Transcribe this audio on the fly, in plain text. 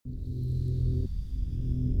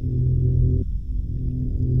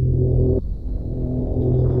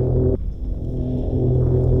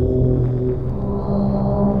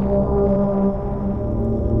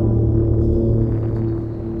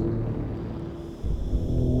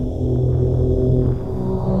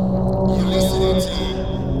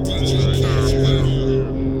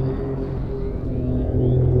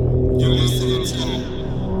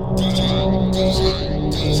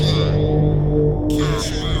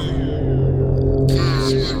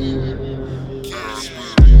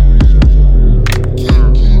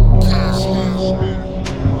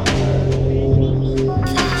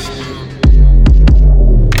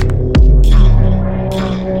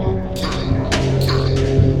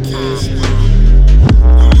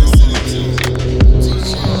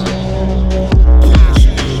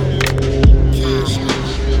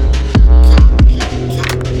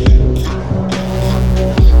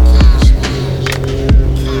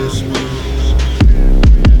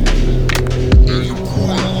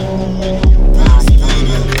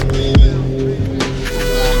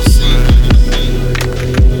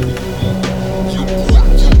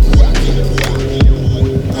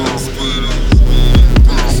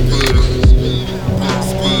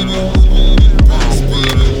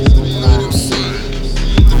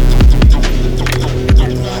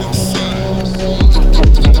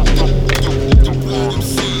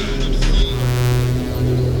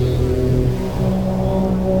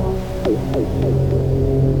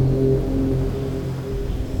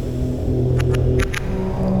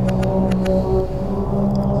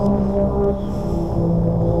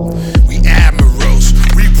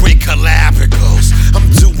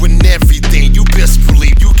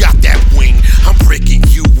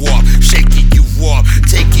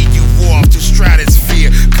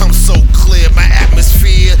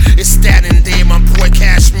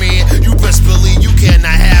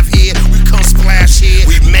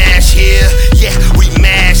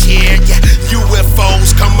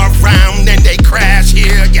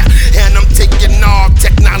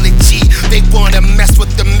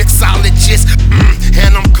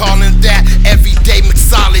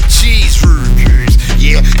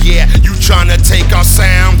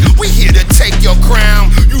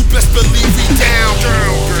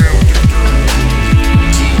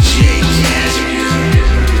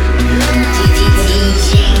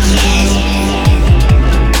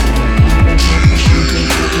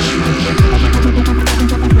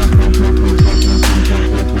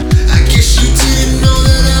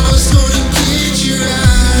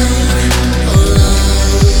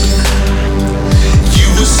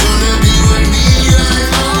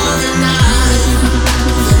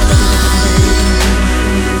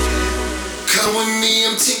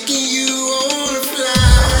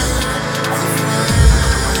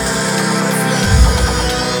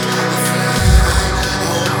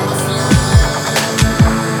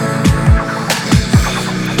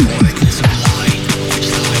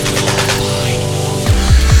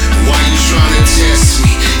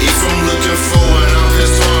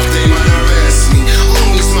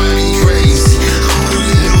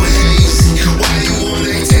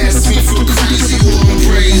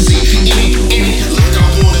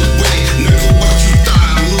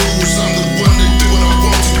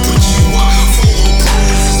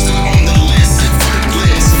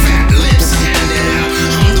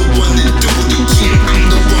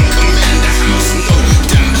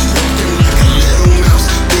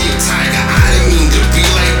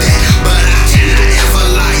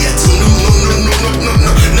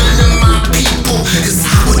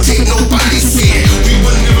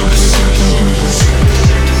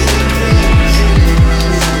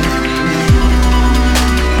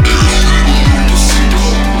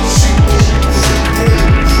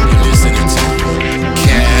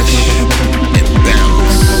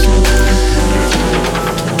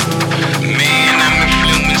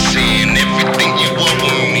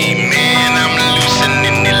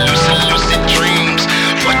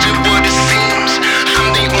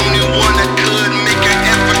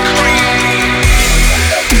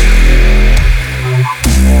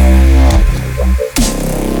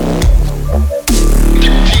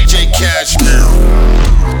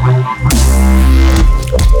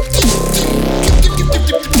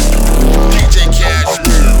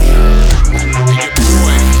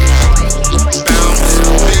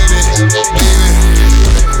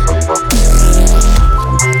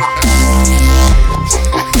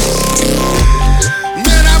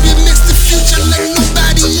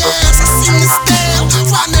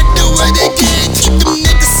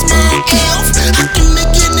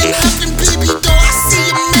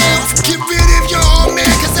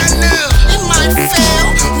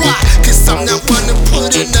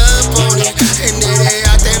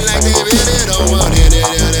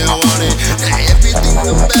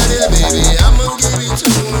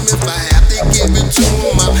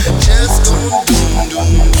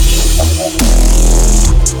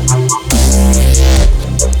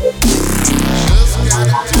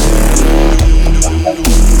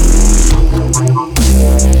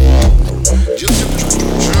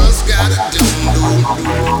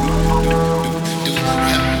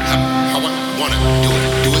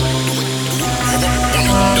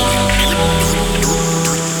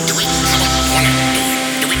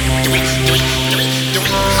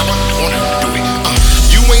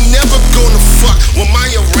With my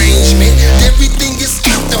arrangement, everything is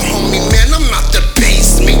out the homie, man. I'm out the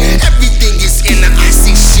basement. Everything is in the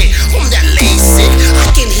icy shit. I'm that lazy. I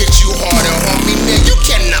can hit you harder, homie, man. You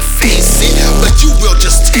cannot face it, but you will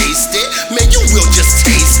just taste it, man. You will just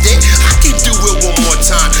taste it. I can do it one more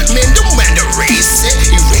time, man. Don't matter, erase it,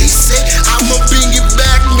 erase it. I'ma bring it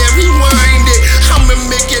back, man. Rewind it. I'ma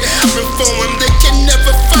make it happen for them. They can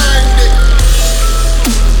never find it.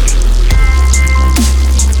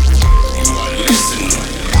 You are listening.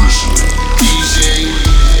 DJ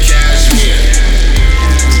Cashmere.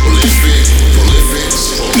 Prolific, prolifics,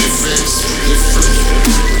 prolifics, prolifics.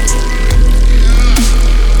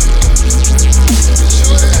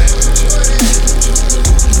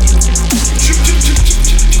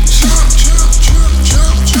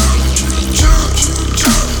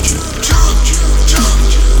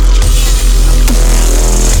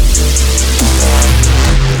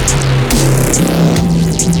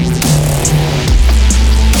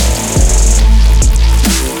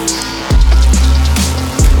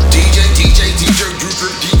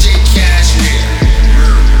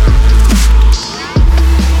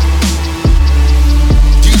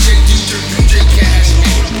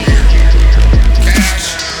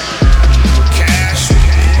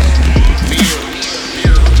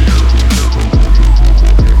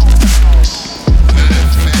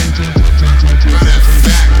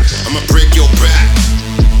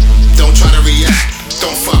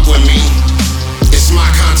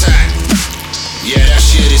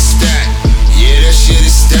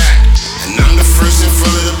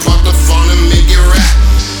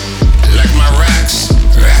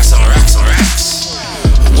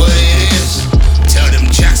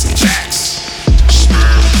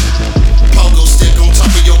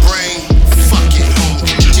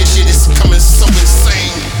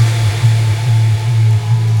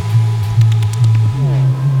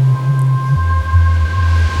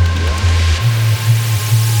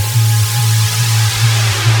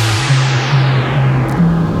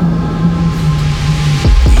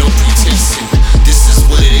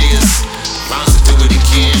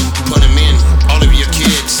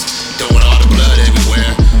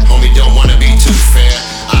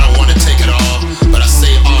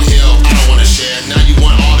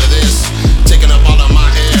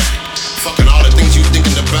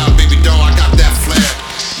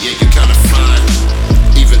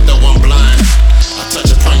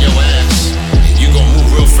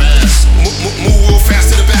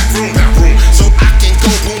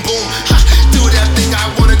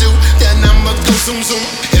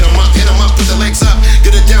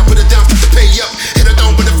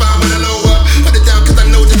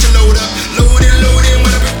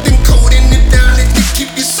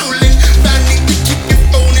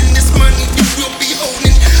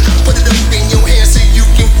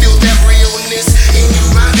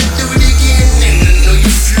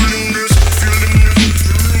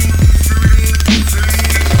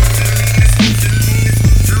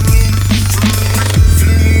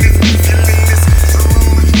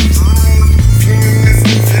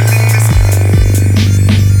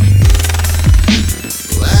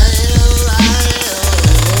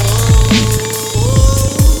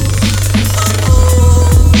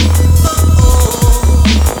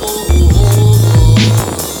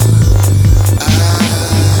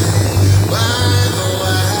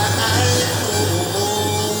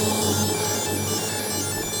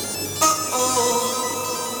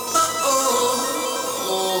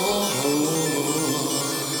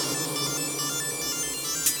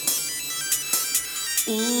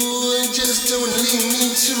 Ooh, just don't leave me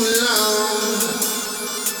too long.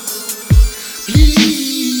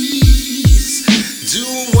 Please do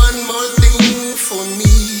one more thing for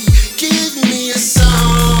me. Give me a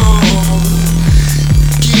song.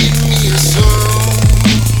 Give me a song.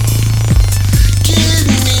 Give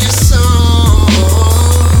me a song.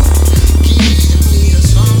 Give me a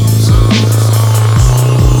song.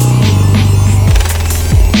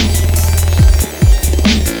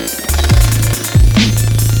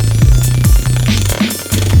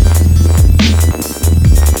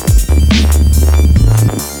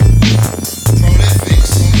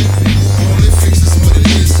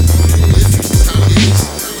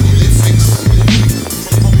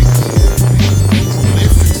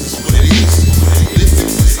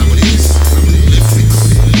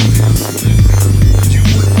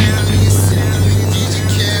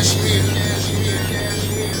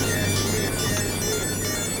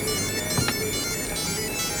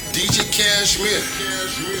 DJ Cashmere.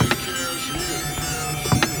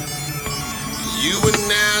 You are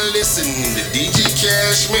now listening to DJ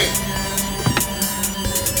Cashmere.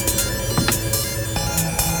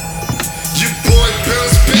 Your boy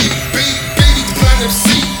baby, baby, baby, the blind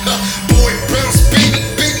MC. Boy, bounce, baby,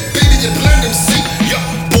 baby, baby, the blind MC. Yo,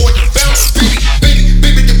 boy, bounce, baby, baby,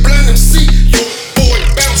 baby, the blind MC. Yo, boy,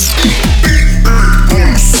 bounce, baby, baby,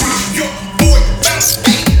 bounce. Yo, boy, bounce,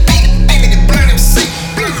 baby, baby, baby, the blind MC.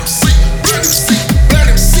 Blind MC, blind MC, blind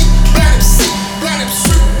MC, blind MC, blind MC, blind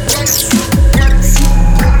MC, blind MC,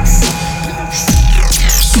 blind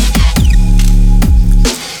MC.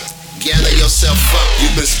 Gather yourself up,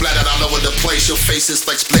 you've been splattered all over the place. Your face is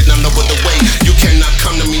like splitting all over the way. You cannot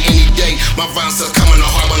come to me any day. My rhymes are coming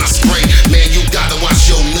hard when I spray. Man, you gotta watch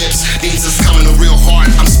your lips. These is coming real hard.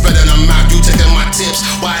 I'm spreading them out, you taking my tips.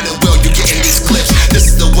 Why the world you getting these clips? This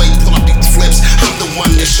is the way you pull up these flips. I'm the one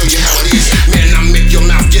that show you how it is. Man, I make your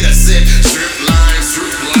mouth get a zip. Strip line, strip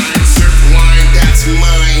line, strip line, that's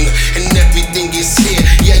mine. And everything is here.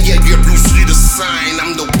 Yeah, yeah, you're Bruce Lee the sign.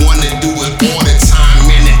 I'm the one that do it all the time.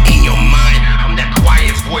 Man, it in your mind. I'm that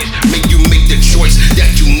quiet voice. Make you make the choice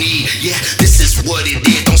that you need. Yeah, this is what it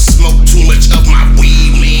is. Don't smoke too much of my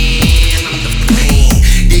weed, man. I'm the plan.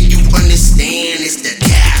 Then you understand it's the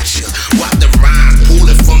capture. What the rhyme, pull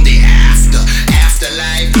it from the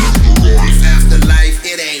afterlife. Afterlife,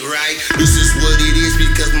 it ain't right. This is what it is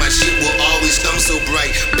because my shit will always come so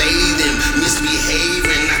bright. Bathing,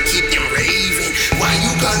 misbehaving, I keep them raving. Why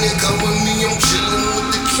you gonna come with me? I'm chillin'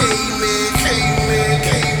 with the K-Man, K-Man,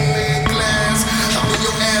 K-Man glass. I'm in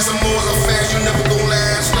your ass, I'm all so fast, you never gon'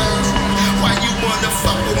 last. Why you wanna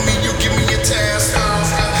fuck with me? You give me a task.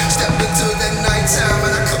 Step into the nighttime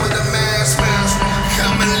and I come with a mask.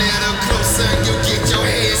 Come a little closer, you get your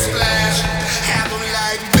head splashed. Have them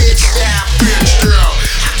like bitch out, bitch out.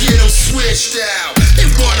 I get them switched out. They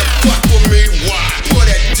wanna fuck with me, why? Pour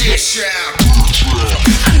that dish out.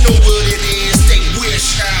 I know what it is, they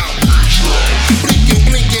wish out. Blinking,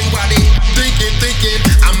 blinking while they thinking.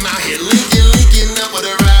 I'm out here linking up with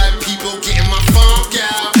the right people, getting my funk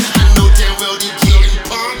out. I know damn well they getting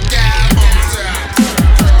punked out.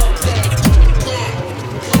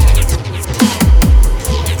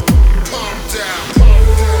 Punked out.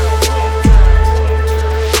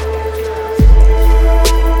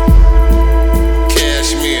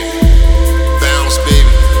 Cashmere, bounce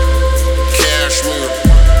baby. Cashmere,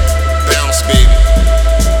 bounce baby.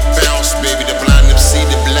 Bounce baby, the blind MC,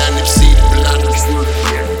 the blind MC, the blind MC.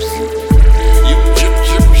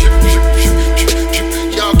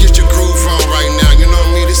 Y'all get your groove on right now. You know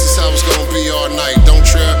me, this is how it's gonna be all night. Don't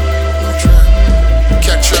trip, don't trip.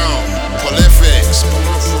 Catch on, prolifics.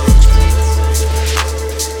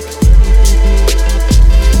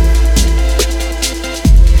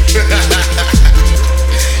 Yeah.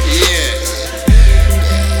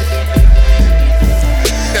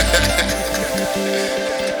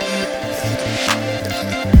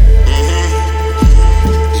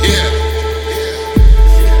 Yeah.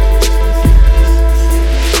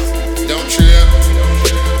 Don't trip.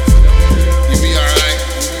 You be alright.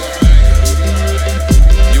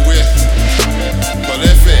 You with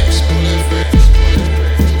prolifics. Prolifics.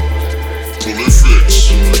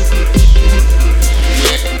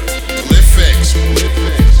 Yeah. Prolifics.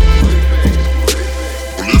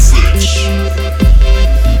 Prolifics.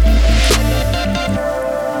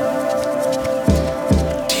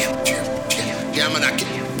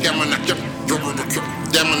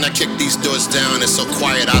 Damn, when I kick these doors down, it's so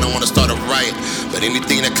quiet, I don't wanna start a riot. But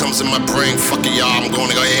anything that comes in my brain, fuck it, y'all, I'm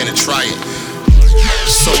gonna go ahead and try it.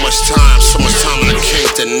 So much time, and I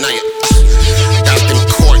can't deny it. Got them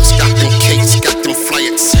courts, got them cakes, got them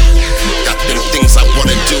flights. Got them things I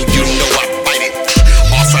wanna do, you know I fight it.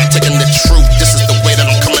 Also, I'm taking the truth, this is the way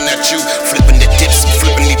that I'm coming at you. Flipping the dips,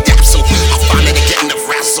 flipping the daps, so I'll find it and get in the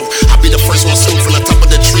razzle. I'll be the first one swing from the top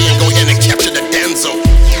of the tree and go ahead and capture the damsel.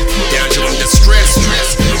 Down to the stress,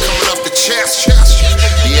 coming off the chest.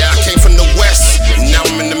 Yeah, I came from the west, now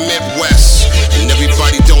I'm in the Midwest. And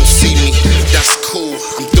everybody don't see me, that's cool.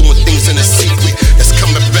 I'm doing things in a secret, that's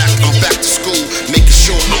coming back, I'm back to school. Making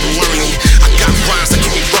sure I'm learning, I got rhymes that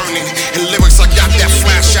keep me burning. And lyrics, I got that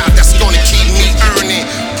flash out, that's gonna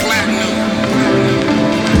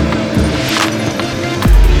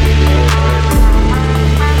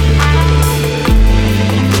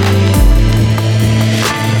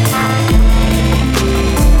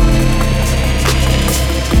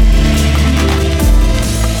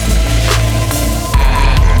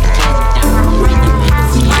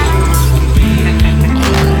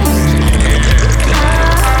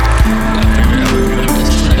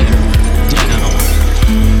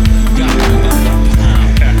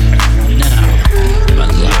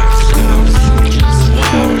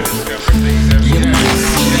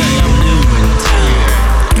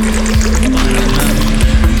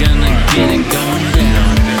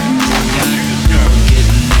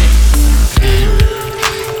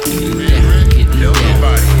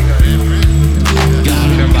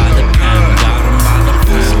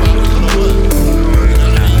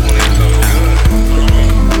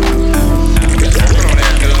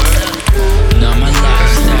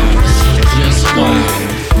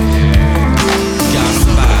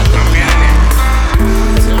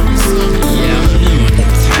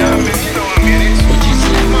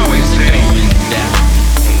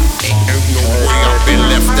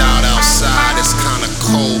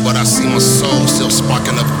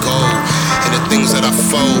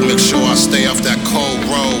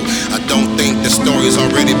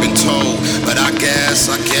already been told. But I guess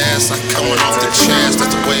I'm coming off the chest.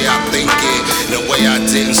 That's the way I think it. And the way I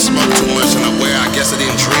didn't smoke too much, and the way I guess I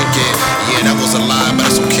didn't drink it. Yeah, that was a lie, but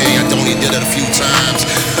it's okay. I only did it a few times.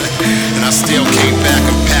 And I still came back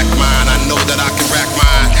and packed mine. I know that I can rack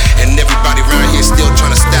mine. And everybody around here still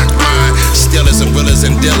trying to stack mine. Stealers and willers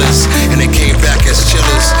and dealers. And they came back as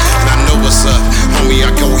chillers. And I know what's up. Homie,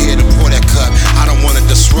 I go ahead and pour that cup. I don't want to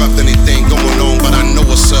disrupt anything going on, but I know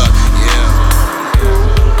what's up. Yeah.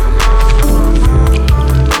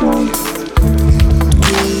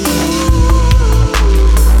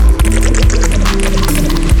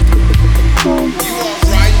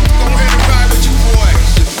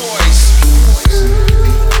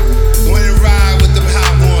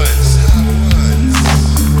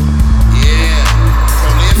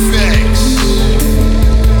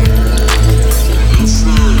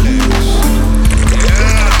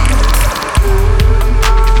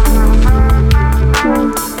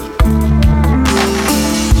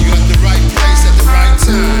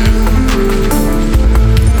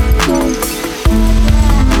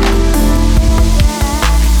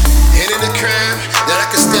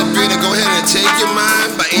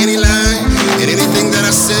 Any line and anything that I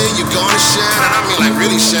say, you're gonna shine. And I mean like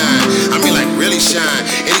really shine. I mean like really shine.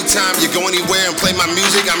 Anytime you go anywhere and play my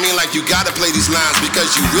music, I mean like you gotta play these lines,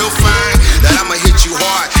 because you will find that I'ma hit you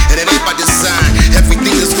hard, and it ain't by design.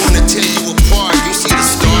 Everything is gonna tear you apart. You see the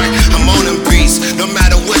start, I'm on them beats. No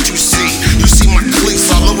matter what you see my cleats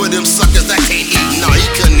all over them suckers that can't eat. No, he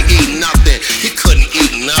couldn't eat nothing. He couldn't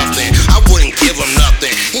eat nothing. I wouldn't give him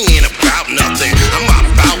nothing. He ain't about nothing. I'm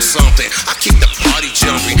about something. I keep the party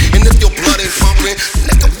jumping. And if your blood ain't pumping,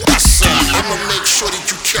 nigga, what's up? I'ma make sure that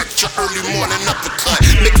you catch your early morning uppercut,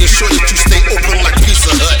 making sure that you stay open like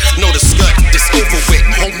Pizza Hut. Know the scut, it's over with.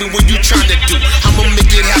 Homie, what you tryna do? I'ma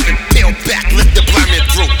make it happen. Peel back, let the blind man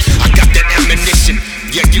through. I got that ammunition.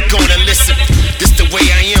 Yeah, you gonna listen. This the way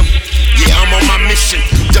I am. Yeah, I'm on my mission.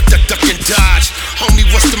 Duck, duck, duck, and dodge. Homie,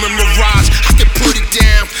 what's the mirage? I can put it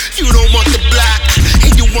down. You don't want the block,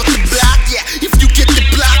 and you want the block. Yeah, if you get the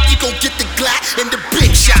block, you gon' get the Glock and the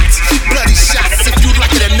big shots, bloody shots. If you like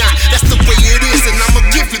it or not, that's the way it is, and I'ma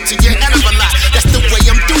give it to you hell of a lot. That's the way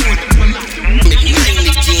I'm doing it. McNine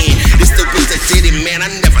again. This the way I did it, man. I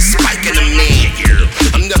never spike in a man.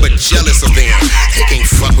 I'm never jealous of them. They can't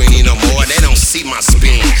fuck with me no more. They don't see my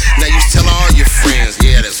spin. Now you